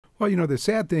Well, the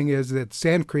sad thing is that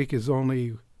Sand Creek is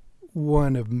only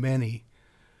one of many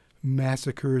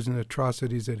massacres and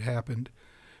atrocities that happened.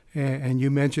 And you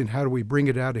mentioned, how do we bring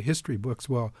it out of history books?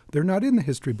 Well, they're not in the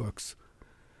history books.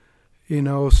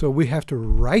 So we have to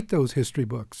write those history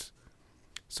books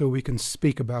so we can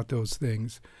speak about those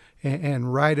things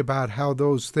and write about how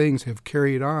those things have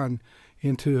carried on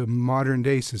into modern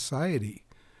day society.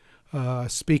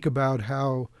 Speak about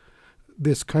how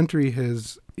this country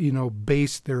has,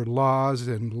 based their laws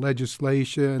and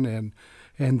legislation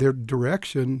and their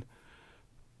direction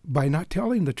by not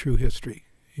telling the true history,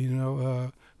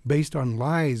 based on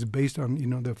lies, based on,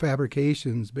 the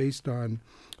fabrications, based on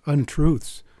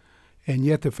untruths. And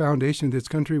yet the foundation of this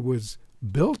country was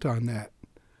built on that.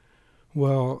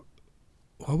 Well,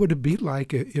 what would it be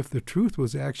like if the truth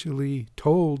was actually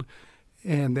told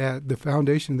and that the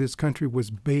foundation of this country was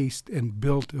based and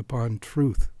built upon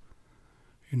truth?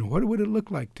 What would it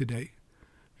look like today?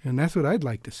 And that's what I'd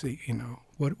like to see,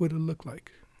 What would it look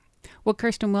like? Well,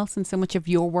 Kirsten Wilson, so much of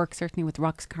your work, certainly with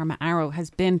Rox Karma Arrow, has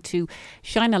been to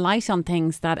shine a light on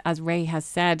things that, as Ray has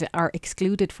said, are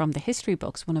excluded from the history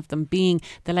books, one of them being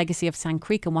the legacy of Sand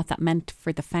Creek and what that meant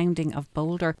for the founding of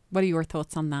Boulder. What are your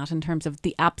thoughts on that in terms of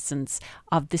the absence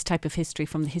of this type of history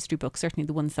from the history books, certainly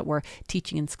the ones that we're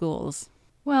teaching in schools?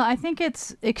 Well, I think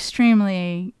it's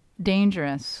extremely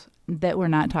dangerous that we're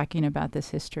not talking about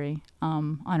this history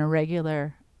on a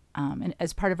regular, and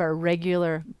as part of our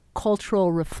regular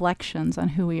cultural reflections on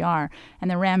who we are.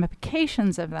 And the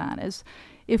ramifications of that is,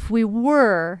 if we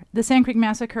were, the Sand Creek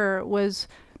Massacre was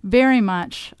very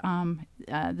much,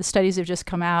 the studies have just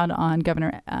come out on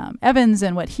Governor Evans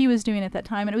and what he was doing at that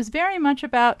time, and it was very much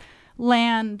about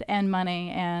land and money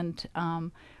and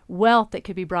wealth that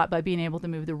could be brought by being able to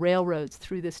move the railroads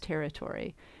through this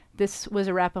territory. This was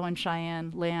Arapaho and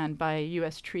Cheyenne land by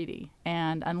U.S. treaty,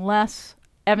 and unless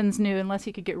Evans knew, unless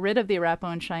he could get rid of the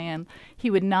Arapaho and Cheyenne, he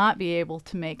would not be able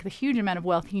to make the huge amount of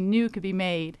wealth he knew could be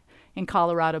made in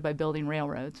Colorado by building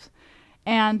railroads.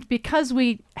 And because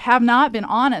we have not been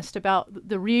honest about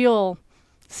the real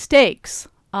stakes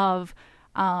of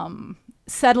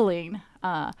settling,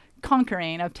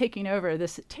 conquering, of taking over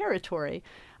this territory,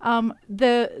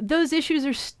 those issues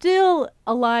are still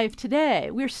alive today.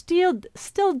 We're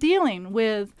still dealing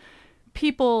with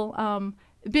people,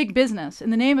 big business,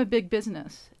 in the name of big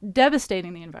business,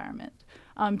 devastating the environment,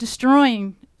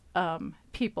 destroying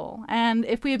people. And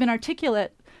if we had been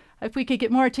articulate, if we could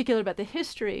get more articulate about the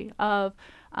history of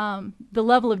the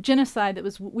level of genocide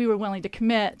that we were willing to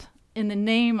commit in the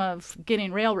name of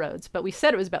getting railroads, but we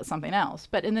said it was about something else,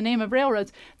 but in the name of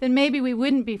railroads, then maybe we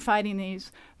wouldn't be fighting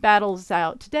these battles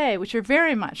out today, which are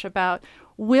very much about,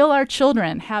 will our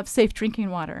children have safe drinking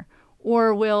water?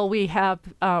 Or will we have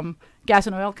gas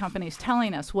and oil companies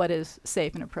telling us what is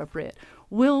safe and appropriate?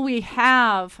 Will we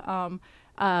have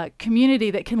a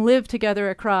community that can live together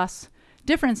across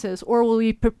differences? Or will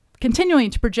we continuing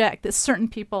to project that certain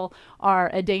people are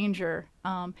a danger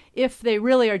if they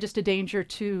really are just a danger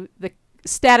to the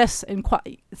status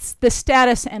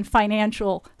and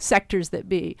financial sectors that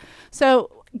be?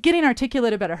 So getting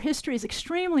articulate about our history is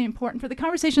extremely important for the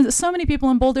conversations that so many people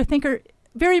in Boulder think are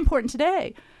very important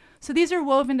today. So these are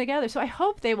woven together. So I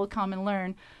hope they will come and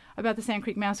learn about the Sand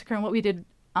Creek Massacre and what we did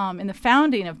in the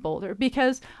founding of Boulder,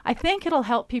 because I think it'll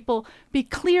help people be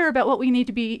clear about what we need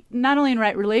to be, not only in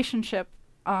right relationship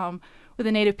with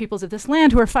the Native peoples of this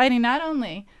land, who are fighting not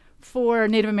only for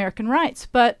Native American rights,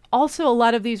 but also a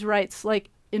lot of these rights like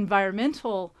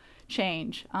environmental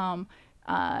change.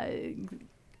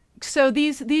 So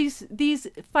these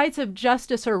fights of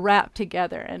justice are wrapped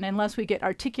together, and unless we get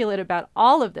articulate about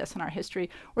all of this in our history,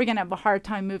 we're going to have a hard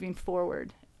time moving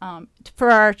forward for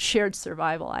our shared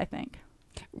survival, I think.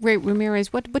 Ray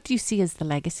Ramirez, what do you see as the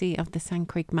legacy of the Sand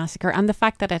Creek Massacre and the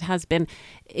fact that it has been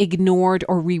ignored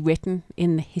or rewritten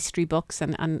in the history books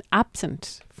and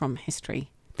absent from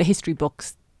the history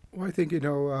books? Well, I think,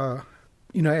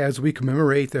 as we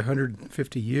commemorate the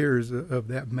 150 years of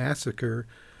that massacre,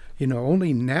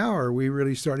 only now are we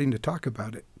really starting to talk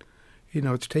about it.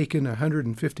 It's taken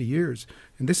 150 years.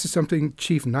 And this is something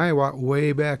Chief Niwot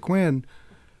way back when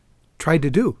tried to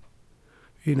do.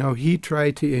 He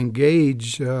tried to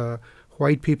engage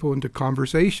white people into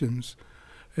conversations,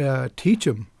 teach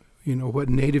them, what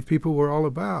Native people were all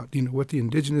about, what the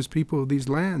indigenous people of these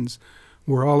lands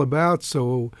were all about,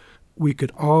 so we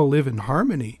could all live in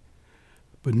harmony.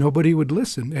 But nobody would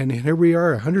listen. And here we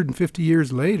are 150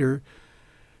 years later.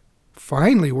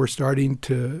 Finally, we're starting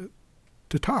to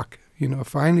talk.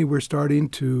 Finally, we're starting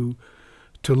to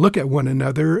look at one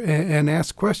another and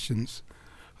ask questions.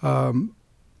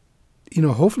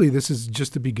 Hopefully, this is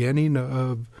just the beginning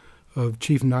of of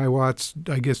Chief Niwot's,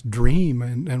 I guess, dream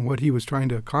and what he was trying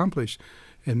to accomplish.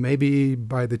 And maybe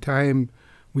by the time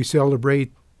we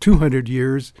celebrate 200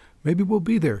 years, maybe we'll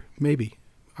be there. Maybe.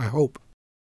 I hope.